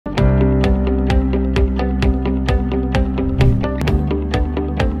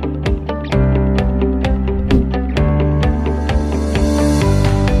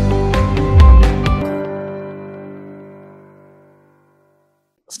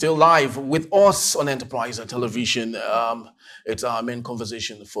Still live with us on Enterprise Television. It's our main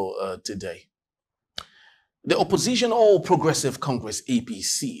conversation for today. The Opposition All Progressive Congress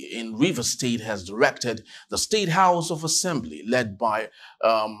APC in Rivers State has directed the State House of Assembly, led by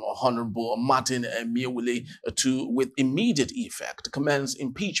Honorable Martin Emiewule, to, with immediate effect, commence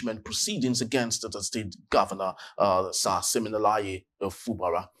impeachment proceedings against the State Governor, Sir Siminalayi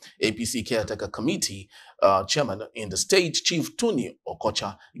Fubara. APC Caretaker Committee Chairman in the state, Chief Tony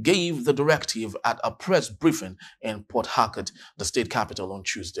Okocha, gave the directive at a press briefing in Port Harcourt, the state capital, on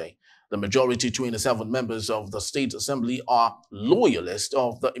Tuesday. The majority, 27 members of the State Assembly, are loyalists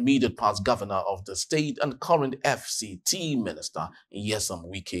of the immediate past governor of the state and current FCT Minister,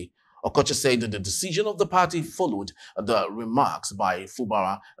 Nyesom Wike. Okocha said that the decision of the party followed the remarks by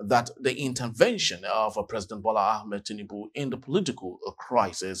Fubara that the intervention of President Bola Ahmed Tinubu in the political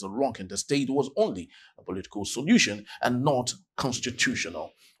crisis rocking the state was only a political solution and not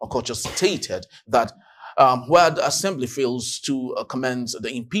constitutional. Okocha stated that where the Assembly fails to commence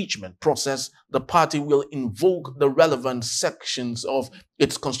the impeachment process, the party will invoke the relevant sections of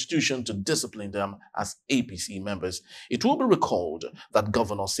its constitution to discipline them as APC members. It will be recalled that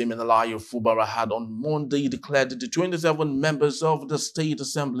Governor Siminalayi Fubara had on Monday declared the 27 members of the State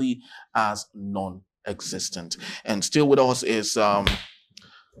Assembly as non-existent. And still with us is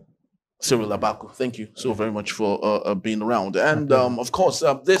Cyril Abaku. Thank you so very much for being around. And of course,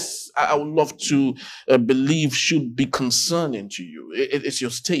 this I would love to believe should be concerning to you. It's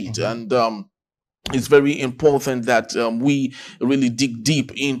your state, and it's very important that we really dig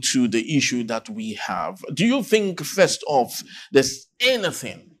deep into the issue that we have. Do you think, first off, there's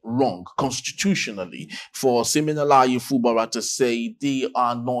anything wrong constitutionally for Siminalayi Fubara to say they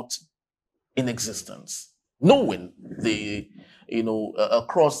are not in existence, knowing the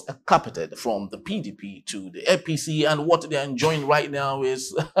across a carpeted from the PDP to the APC, and what they're enjoying right now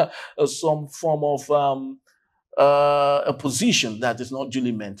is some form of a position that is not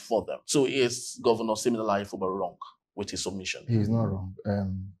duly meant for them. So is Governor Siminalayi Fubara wrong with his submission? He is not wrong.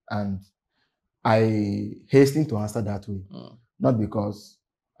 And I hasten to answer that way, not because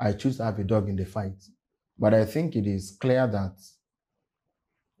I choose to have a dog in the fight, but I think it is clear that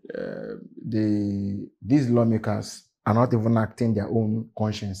these lawmakers are not even acting their own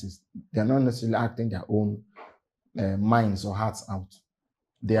consciences. They are not necessarily acting their own minds or hearts out.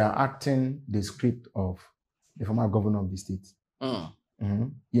 They are acting the script of the former governor of the state,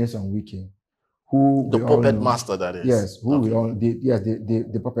 Nyesom Wike, who the puppet master, that is. Yes, who we all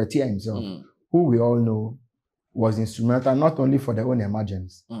the puppeteer himself, who we all know was instrumental not only for their own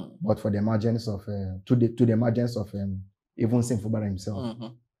emergence, but for the emergence of to the emergence of even Sim Fubara himself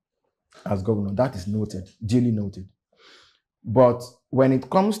as governor. That is noted, duly noted. But when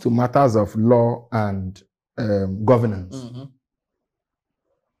it comes to matters of law and governance,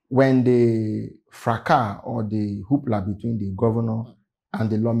 when the fracas or the hoopla between the governor and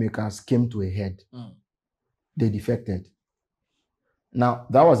the lawmakers came to a head, they defected. Now,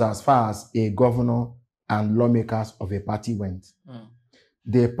 that was as far as a governor and lawmakers of a party went.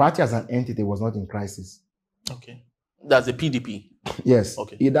 The party as an entity was not in crisis. Okay. That's the PDP? Yes.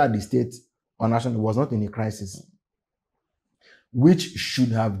 Okay. Either the state or national was not in a crisis, which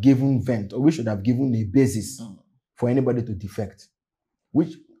should have given vent, or which should have given a basis for anybody to defect.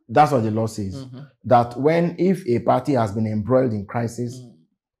 Which, that's what the law says. That if a party has been embroiled in crisis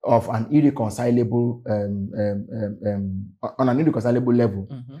of an irreconcilable, on an irreconcilable level,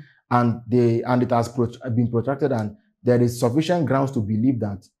 and it has been protracted, and there is sufficient grounds to believe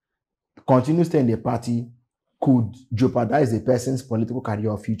that continuing staying in the party could jeopardize a person's political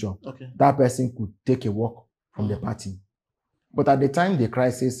career or future. That person could take a walk from the party. But at the time the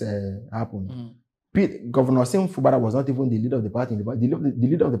crisis happened, Governor Sim Fubara was not even the leader of the party. The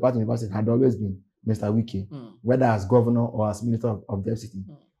leader of the party in the had always been Mr. Wike, whether as governor or as minister of the FCT.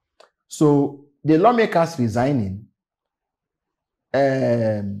 So the lawmakers resigning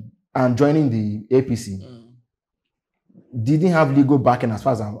and joining the APC didn't have legal backing as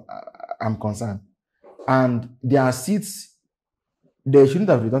far as I'm concerned. And their seats, they shouldn't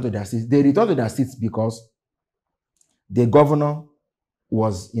have returned to their seats. They returned to their seats because the governor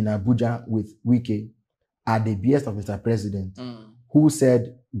was in Abuja with Wike at the behest of Mr. President, who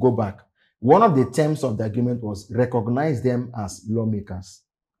said, go back. One of the terms of the agreement was recognize them as lawmakers.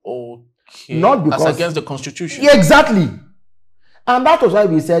 Okay. Not because... That's against the constitution. Yeah, exactly. And that was why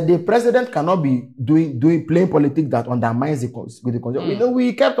we said the president cannot be playing politics that undermines the constitution.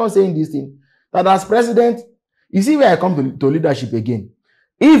 We kept on saying this thing, that as president, you see where I come to leadership again.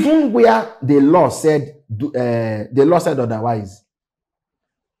 Even where the law said otherwise,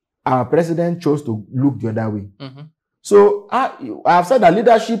 our president chose to look the other way. So I've said that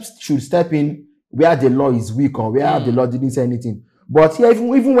leadership should step in where the law is weak or where the law didn't say anything. But here,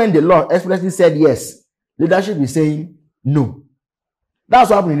 even when the law expressly said yes, leadership is saying no. That's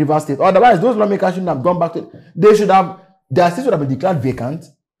what happened in Rivers State. Otherwise, those lawmakers shouldn't have gone back to. Their seats would have been declared vacant.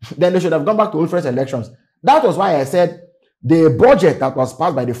 Then they should have gone back to old fresh elections. That was why I said the budget that was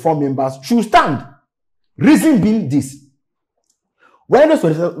passed by the 4 members should stand. Reason being this: when those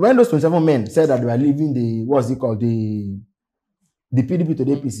 27 men said that they were leaving the PDP to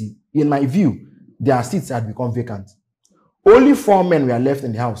the APC, in my view, their seats had become vacant. Only 4 men were left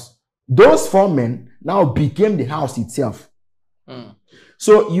in the house. Those 4 men now became the house itself.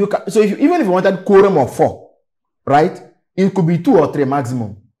 So even if you wanted quorum of 4, right, it could be 2 or 3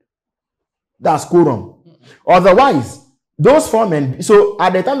 maximum. That's quorum. Otherwise, those 4 men. So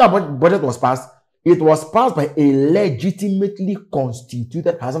at the time that budget was passed, it was passed by a legitimately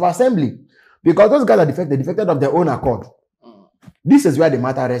constituted House of Assembly, because those guys are defected of their own accord. This is where the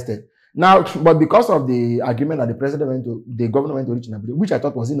matter rested. Now, but because of the agreement that the governor went to reach in Abuja, which I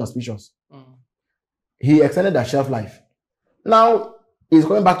thought was inauspicious, he extended their shelf life. Now, he's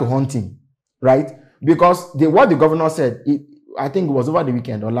going back to hunting, right? Because what the governor said, I think it was over the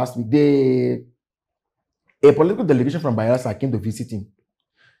weekend or last week, a political delegation from Bayelsa came to visit him,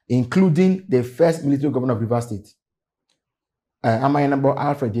 including the first military governor of Rivers State. Amayanabo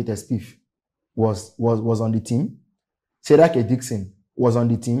Alfred J. Spiff was on the team. Sedake Dixon was on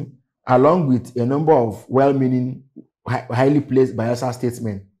the team, along with a number of well-meaning, highly placed Bayelsa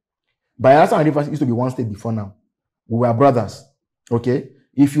statesmen. Bayelsa and Rivers used to be one state before now. We were brothers. Okay?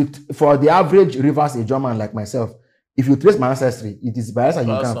 For the average Rivers a German like myself, if you trace my ancestry, it is Bayelsa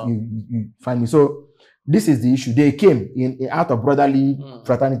you find me. So this is the issue. They came in out of brotherly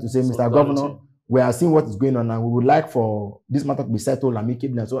fraternity to say, Mr. Governor, we are seeing what is going on and we would like for this matter to be settled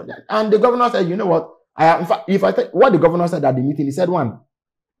amicably and so on. And the governor said, you know what? What the governor said at the meeting, he said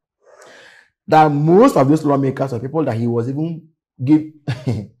that most of those lawmakers are people that he was even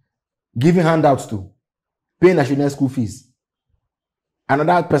giving handouts to, paying national school fees.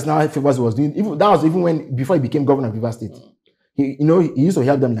 Another personal favors he was doing, that was even before he became governor of Rivers State. He used to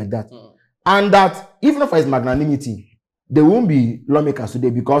help them like that. And that even for his magnanimity, there won't be lawmakers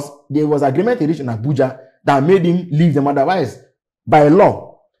today because there was agreement reached in Abuja that made him leave them. Otherwise, by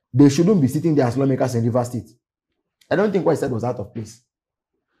law, they shouldn't be sitting there as lawmakers in Rivers State. I don't think what he said was out of place.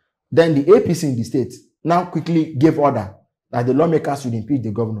 Then the APC in the state now quickly gave order that the lawmakers should impeach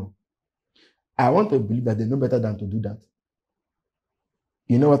the governor. I want to believe that they know better than to do that.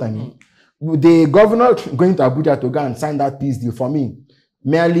 You know what I mean? The governor going to Abuja to go and sign that peace deal, for me,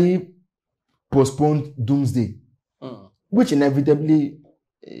 merely postponed doomsday, which inevitably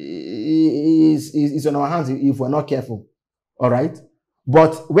is on our hands if we're not careful. All right?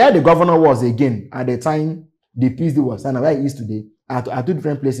 But where the governor was again at the time the peace deal was signed, and where he is today, are 2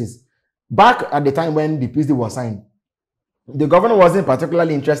 different places. Back at the time when the peace deal was signed, the governor wasn't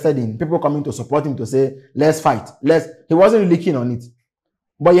particularly interested in people coming to support him to say, let's fight. He wasn't really keen on it.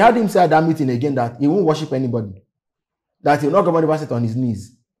 But you had him say at that meeting again that he won't worship anybody, that he will not govern Rivers State on his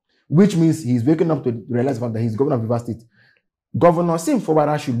knees, which means he's waking up to realize the fact that he's governor of Rivers State. Governor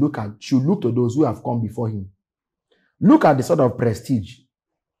Fubara should look to those who have come before him. Look at the sort of prestige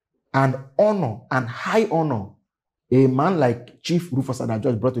and honor and high honor a man like Chief Rufus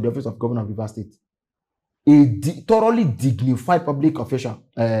Adajor brought to the office of governor of Rivers State. A thoroughly dignified public official,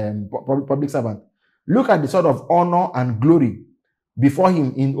 public servant. Look at the sort of honor and glory before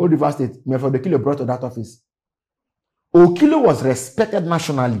him in Old Rivers State, Mefod Okilo brought to that office. Okilo was respected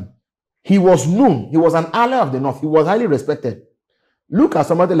nationally. He was known. He was an ally of the North. He was highly respected. Look at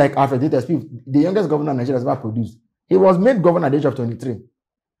somebody like Alfred J. the youngest governor Nigeria has ever produced. He was made governor at the age of 23.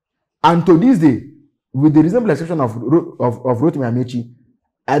 And to this day, with the reasonable exception of Rotimi Amechi,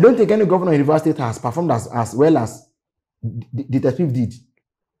 I don't think any governor in Rivers State has performed as well as the did.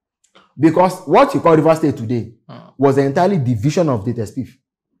 Because what you call Rivers State today was entirely the vision of the Spiff.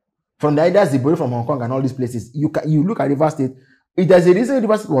 From the ideas they borrowed from Hong Kong and all these places, you look at Rivers State. There's a reason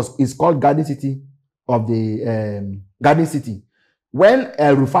Rivers State is called Garden City of the Garden City. When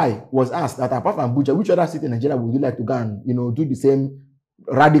El Rufai was asked that apart from Abuja, which other city in Nigeria would you like to go and do the same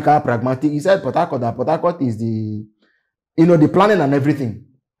radical, pragmatic? He said Port Harcourt. That Port Harcourt is the planning and everything.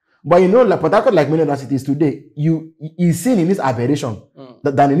 But like Port Harcourt, like many other cities today, is seen in its aberration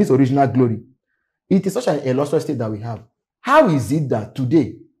than in its original glory. It is such an illustrious state that we have. How is it that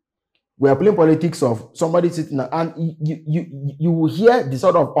today we are playing politics of somebody sitting and you will hear the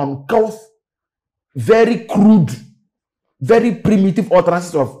sort of uncouth, very crude, very primitive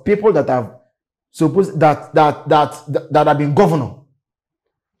utterances of people that have that have been governor.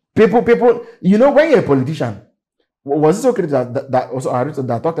 People, when you're a politician, Was it Socrates that also Aristotle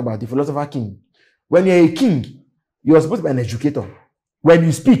that talked about the philosopher king? When you're a king, you're supposed to be an educator. When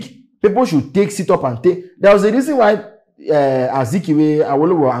you speak, people should sit up and take. There was a reason why Azikiwe,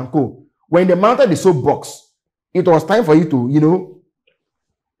 Awolowo, and co. When they mounted the soapbox, it was time for you to,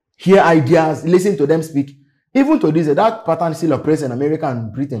 hear ideas, listen to them speak. Even to this, that pattern still operates in America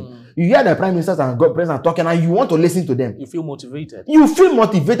and Britain. You hear the prime ministers and God presidents talking, and you want to listen to them. You feel motivated. You feel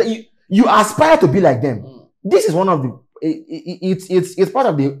motivated. You aspire to be like them. This is one of the. It's part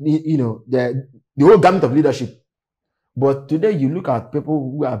of the whole gamut of leadership. But today you look at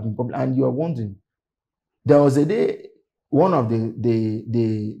people who have been public, and you are wondering. There was a day, one of the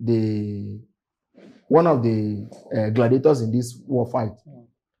gladiators in this war fight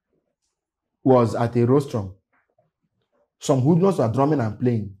was at a rostrum. Some hoodlums were drumming and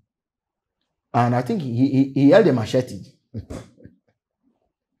playing, and I think he held a machete.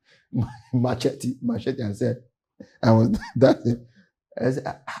 machete, and said, I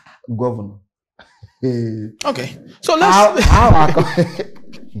said, Governor. Okay, so let's.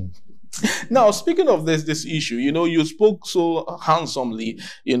 Now, speaking of this issue, you spoke so handsomely,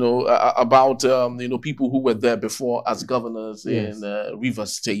 about people who were there before as governors in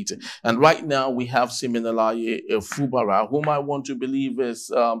Rivers State, and right now we have similarly Fubara, whom I want to believe is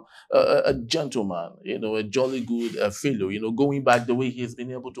a gentleman, a jolly good fellow, going back the way he's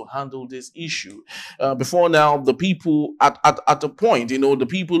been able to handle this issue. Before now, the people at a point, the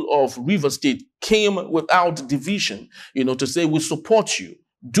people of Rivers State came without division, to say we support you.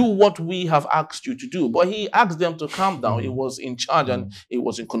 Do what we have asked you to do. But he asked them to calm down. He was in charge and he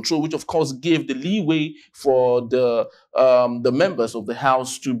was in control, which of course gave the leeway for the members of the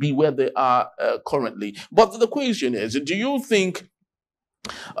House to be where they are currently. But the question is, do you think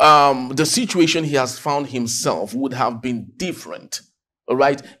the situation he has found himself would have been different, all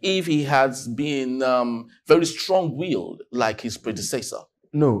right, if he has been very strong-willed like his predecessor?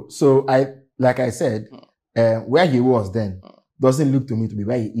 No. So like I said, where he was then doesn't look to me to be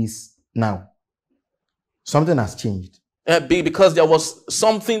where he is now. Something has changed. Because there was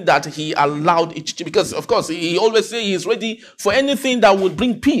something that he allowed it to, because of course he always say he's ready for anything that would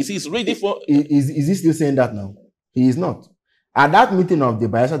bring peace. He's ready for. Is he still saying that now? He is not. At that meeting of the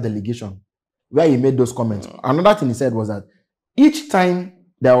Bayelsa delegation, where he made those comments, another thing he said was that each time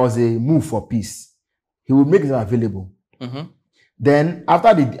there was a move for peace, he would make them available. Then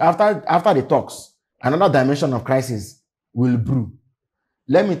after the talks, another dimension of crisis will brew.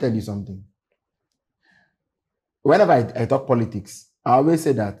 Let me tell you something. Whenever I talk politics, I always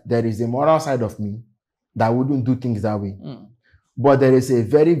say that there is a moral side of me that wouldn't do things that way. But there is a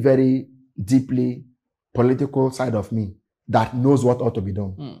very, very deeply political side of me that knows what ought to be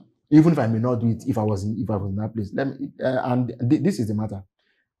done. Even if I may not do it if I was in that place. This is the matter.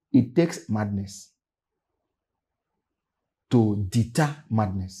 It takes madness to deter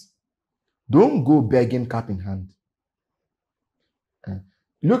madness. Don't go begging cap in hand.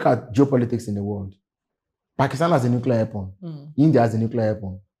 Look at geopolitics in the world. Pakistan has a nuclear weapon. India has a nuclear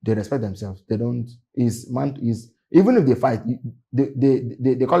weapon. They respect themselves. They don't. Even if they fight,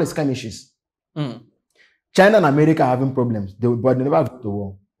 they call it skirmishes. China and America are having problems, but they never go to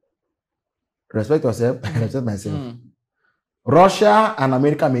war. Respect yourself. I respect myself. Russia and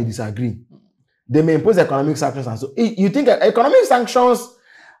America may disagree. They may impose economic sanctions, and so you think economic sanctions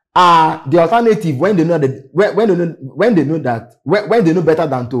are the alternative when they know that when they know better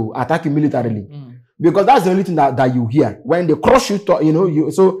than to attack you militarily, because that's the only thing that you hear when they crush you.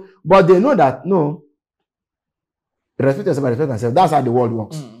 But they know that no, respect yourself, I respect myself. That's how the world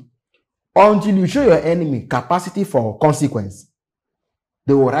works. Until you show your enemy capacity for consequence,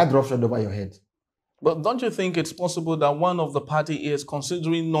 they will ride roughshod over your head. But don't you think it's possible that one of the party is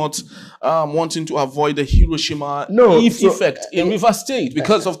considering not wanting to avoid the Hiroshima effect in Rivers State?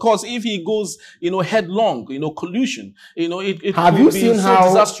 Because of course, if he goes, headlong, collusion, it have could you be seen so how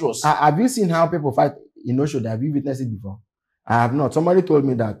disastrous. Have you seen how people fight in Osho? Have you witnessed it before? I have not. Somebody told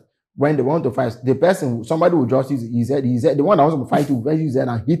me that when they want to fight, somebody will just use his head. The one that wants to fight will use his head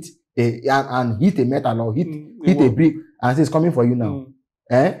and hit a metal or hit a brick and say, "It's coming for you now."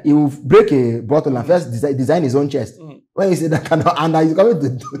 He will break a bottle and first design his own chest. When you say that cannot, and he's coming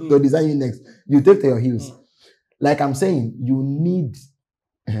to design you next, you take to your heels. Like I'm saying, you need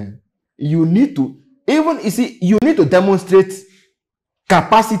to you need to demonstrate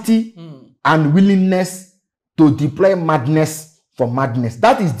capacity and willingness to deploy madness for madness.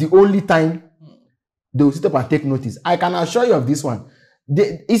 That is the only time they will sit up and take notice. I can assure you of this one.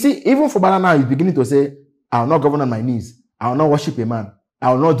 Even Fubara now is beginning to say, "I will not govern on my knees. I will not worship a man.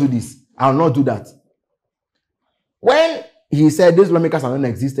 I will not do this. I will not do that." When he said those lawmakers are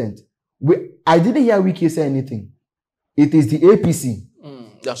non-existent, I didn't hear Wiki say anything. It is the APC.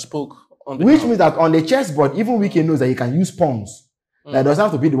 That spoke on the Which ground. means that on the chessboard, even Wike knows that he can use pawns. That doesn't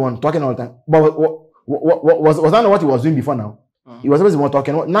have to be the one talking all the time. But was that not what he was doing before now? He was always the one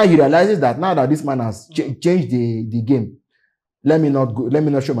talking. Now he realizes that now that this man has changed the game, let me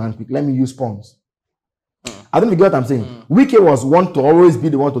not show my hand quick. Let me use pawns. I don't get what I'm saying. Wike was one to always be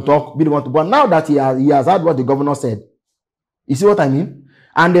the one to talk, be the one to. But now that he has heard what the governor said, you see what I mean?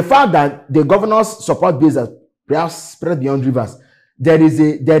 And the fact that the governor's support base has perhaps spread beyond rivers,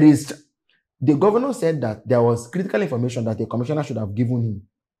 the governor said that there was critical information that the commissioner should have given him.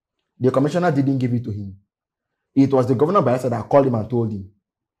 The commissioner didn't give it to him. It was the governor by himself that called him and told him.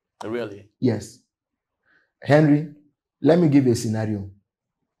 Really? Yes. Henry, let me give you a scenario.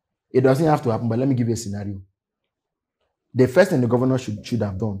 It doesn't have to happen, but let me give you a scenario. The first thing the governor should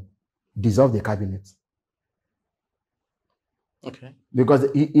have done, dissolve the cabinet. Okay. Because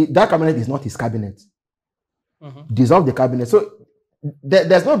that cabinet is not his cabinet. Dissolve the cabinet. So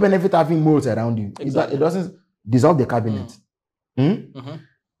there's no benefit having moles around you. Exactly. It doesn't dissolve the cabinet.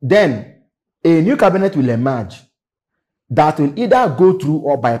 Then a new cabinet will emerge that will either go through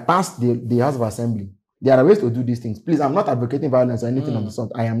or bypass the House of Assembly. There are ways to do these things. Please, I'm not advocating violence or anything of the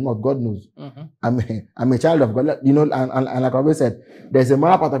sort. I am not. God knows. I'm a child of God. You know, and like I always said, there's a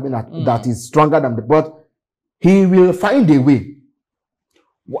moral part of me that is stronger than the. But he will find a way.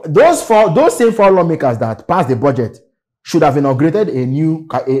 Those same four lawmakers that passed the budget should have inaugurated a new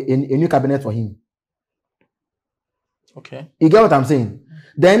cabinet for him. Okay. You get what I'm saying?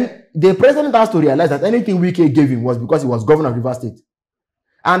 Then the president has to realize that anything Wike gave him was because he was governor of Rivers State.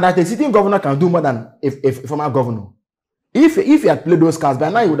 And that a sitting governor can do more than a former governor. If he had played those cards, by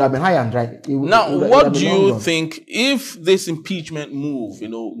now he would have been high and dry. What do you think if this impeachment move,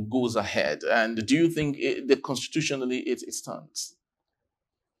 goes ahead? And do you think constitutionally it stands?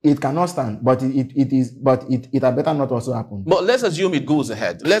 It cannot stand, but it had better not also happen. But let's assume it goes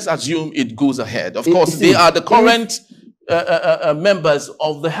ahead. Of course, they are the current members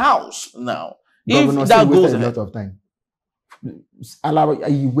of the House now. Governor if that goes ahead, a lot of time.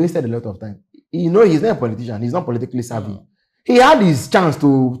 He wasted a lot of time. He's not a politician. He's not politically savvy. He had his chance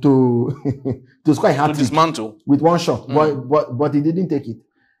to score a hat-trick, to dismantle with one shot, but he didn't take it.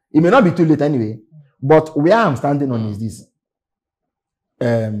 It may not be too late anyway. But where I'm standing on is this.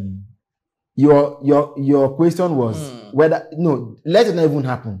 Your question was whether let it not even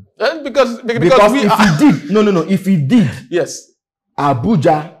happen. Because if he did, yes,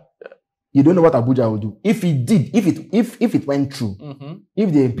 Abuja. You don't know what Abuja will do. If it went through,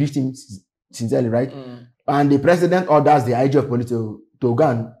 if they impeached him sincerely, right? And the president orders the IG of police to go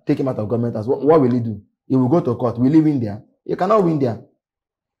and take him out of government, what will he do? He will go to court. Will he win there? He cannot win there.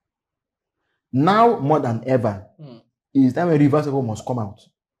 Now more than ever, it is time a reverse must come out.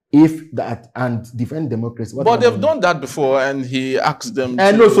 If that and defend democracy. But they've done that before, and he asked them.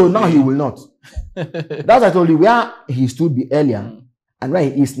 And no, so now he will not. That's what I told you. Where he stood earlier and where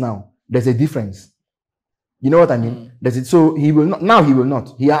he is now. There's a difference. You know what I mean? So he will not. Now he will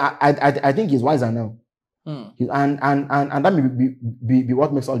not. I think he's wiser now. And that may be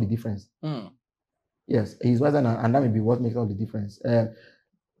what makes all the difference. Yes, he's wiser now, and that may be what makes all the difference.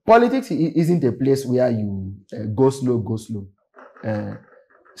 Politics isn't a place where you go slow.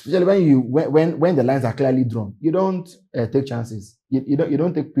 Especially when the lines are clearly drawn. You don't take chances. You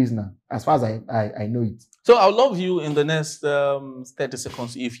don't take prisoner. As far as I know it. So I'd love you in the next 30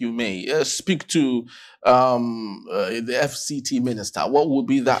 seconds, if you may, speak to the FCT minister. What would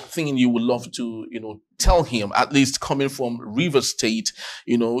be that thing you would love to, tell him, at least coming from Rivers State?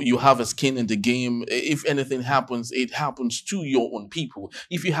 You have a skin in the game. If anything happens, it happens to your own people.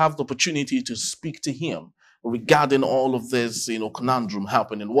 If you have the opportunity to speak to him regarding all of this, conundrum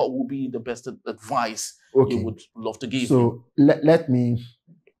happening, what would be the best advice you would love to give him? So let me...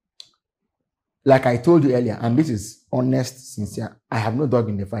 Like I told you earlier, and this is honest, sincere, I have no dog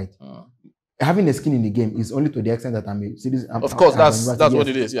in the fight. Having a skin in the game is only to the extent that I'm a citizen. Of course, that's what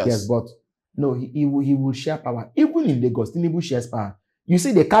it is, yes. Yes, but no, he will share power. Even in Lagos, Tinubu shares power. You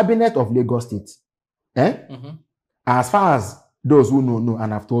see, the cabinet of Lagos State, as far as those who know,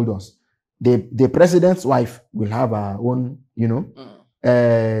 and have told us, the president's wife will have her own,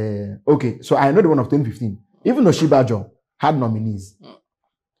 okay, so I know the one of 2015. Even though Shibajo had nominees.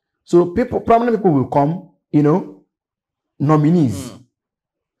 So prominent people will come, nominees.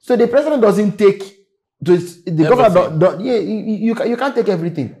 So the president doesn't take, the governor, you can't take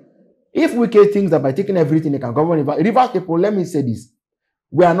everything. If Wike thinks that by taking everything, they can govern Rivers people, let me say this.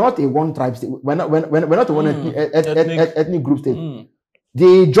 We are not a one tribe state. We're not a one ethnic group state.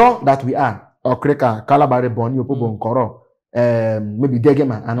 The jaw that we are, Okreka, Kalabare, Boni, Opobo, Nkoro, maybe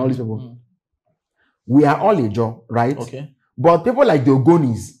Degema, and all these people, we are all a Jaw, right? Okay. But people like the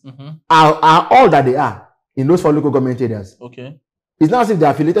Ogonis Mm-hmm. are all that they are in those 4 local government areas. Okay. It's not as if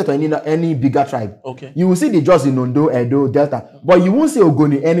they're affiliated to any bigger tribe. Okay. You will see the Jaws in Ondo, Edo, Delta, but you won't see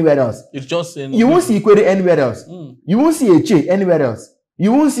Ogoni anywhere else. It's just in. You won't see Ikwere anywhere else. You won't see Eche anywhere else.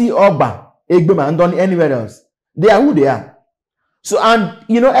 You won't see Ogba, Egbema, and Ndoni anywhere else. They are who they are. So, and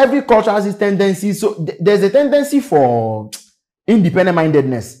you know, every culture has its tendency. So there's a tendency for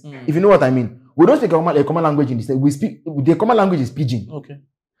independent-mindedness, if you know what I mean. We don't speak a common language in this state. We speak, the common language is Pidgin. Okay.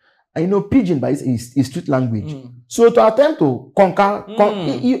 And you know, Pidgin by is street language. So to attempt to conquer,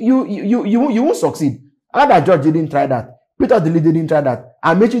 you won't succeed. Ada George didn't try that. Peter Dili didn't try that.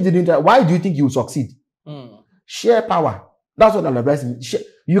 Amechi didn't try. Why do you think you will succeed? Share power. That's what I'm blessing.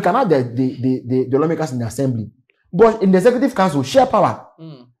 You can have the lawmakers in the assembly, but in the executive council, share power.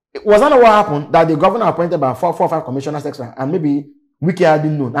 Was that what happened? That the governor appointed by 4 or 5 commissioners extra, and maybe Wiki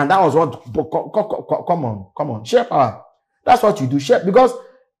didn't know, and that was what. Come on, share power. That's what you do. Share, because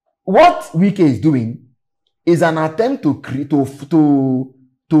what Wiki is doing is an attempt to create to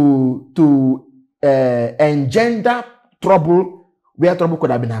engender trouble where trouble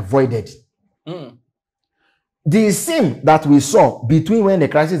could have been avoided. The scene that we saw between when the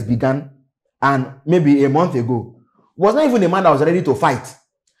crisis began and maybe a month ago was not even a man that was ready to fight.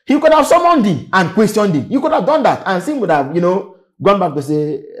 He could have summoned him and questioned him. He could have done that, and Sim would have, gone back to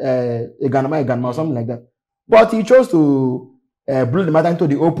say Eganma or something like that. But he chose to blow the matter into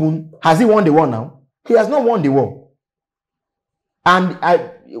the open. Has he won the war now? He has not won the war. And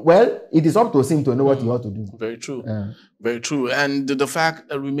it is up to him to know what he ought to do. Very true. Very true. And the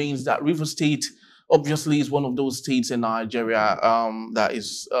fact remains that Rivers State obviously is one of those states in Nigeria that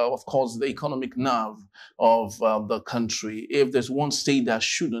is, of course, the economic nerve of the country. If there's one state that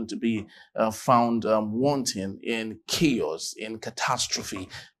shouldn't be found wanting in chaos, in catastrophe,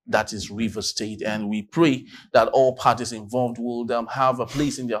 that is Rivers State. And we pray that all parties involved will have a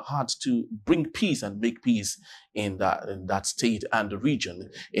place in their hearts to bring peace and make peace in that state and the region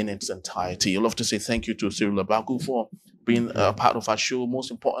in its entirety. I'd love to say thank you to Cyril Abaku for being a part of our show.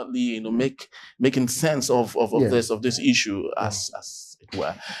 Most importantly, making sense of this issue as it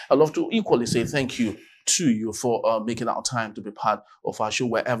were. I'd love to equally say thank you to you for making our time to be part of our show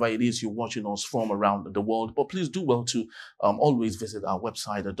wherever it is you're watching us from around the world. But please do well to always visit our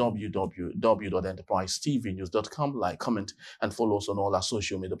website at www.enterprisetvnews.com. Like, comment, and follow us on all our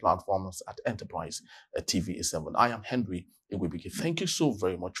social media platforms at Enterprise TV7. I am Henry Iwebike. Thank you so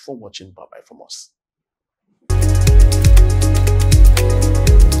very much for watching. Bye-bye from us.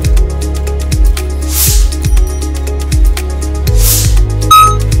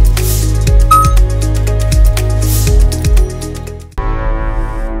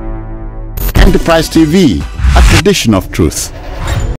 Enterprise TV, a tradition of truth.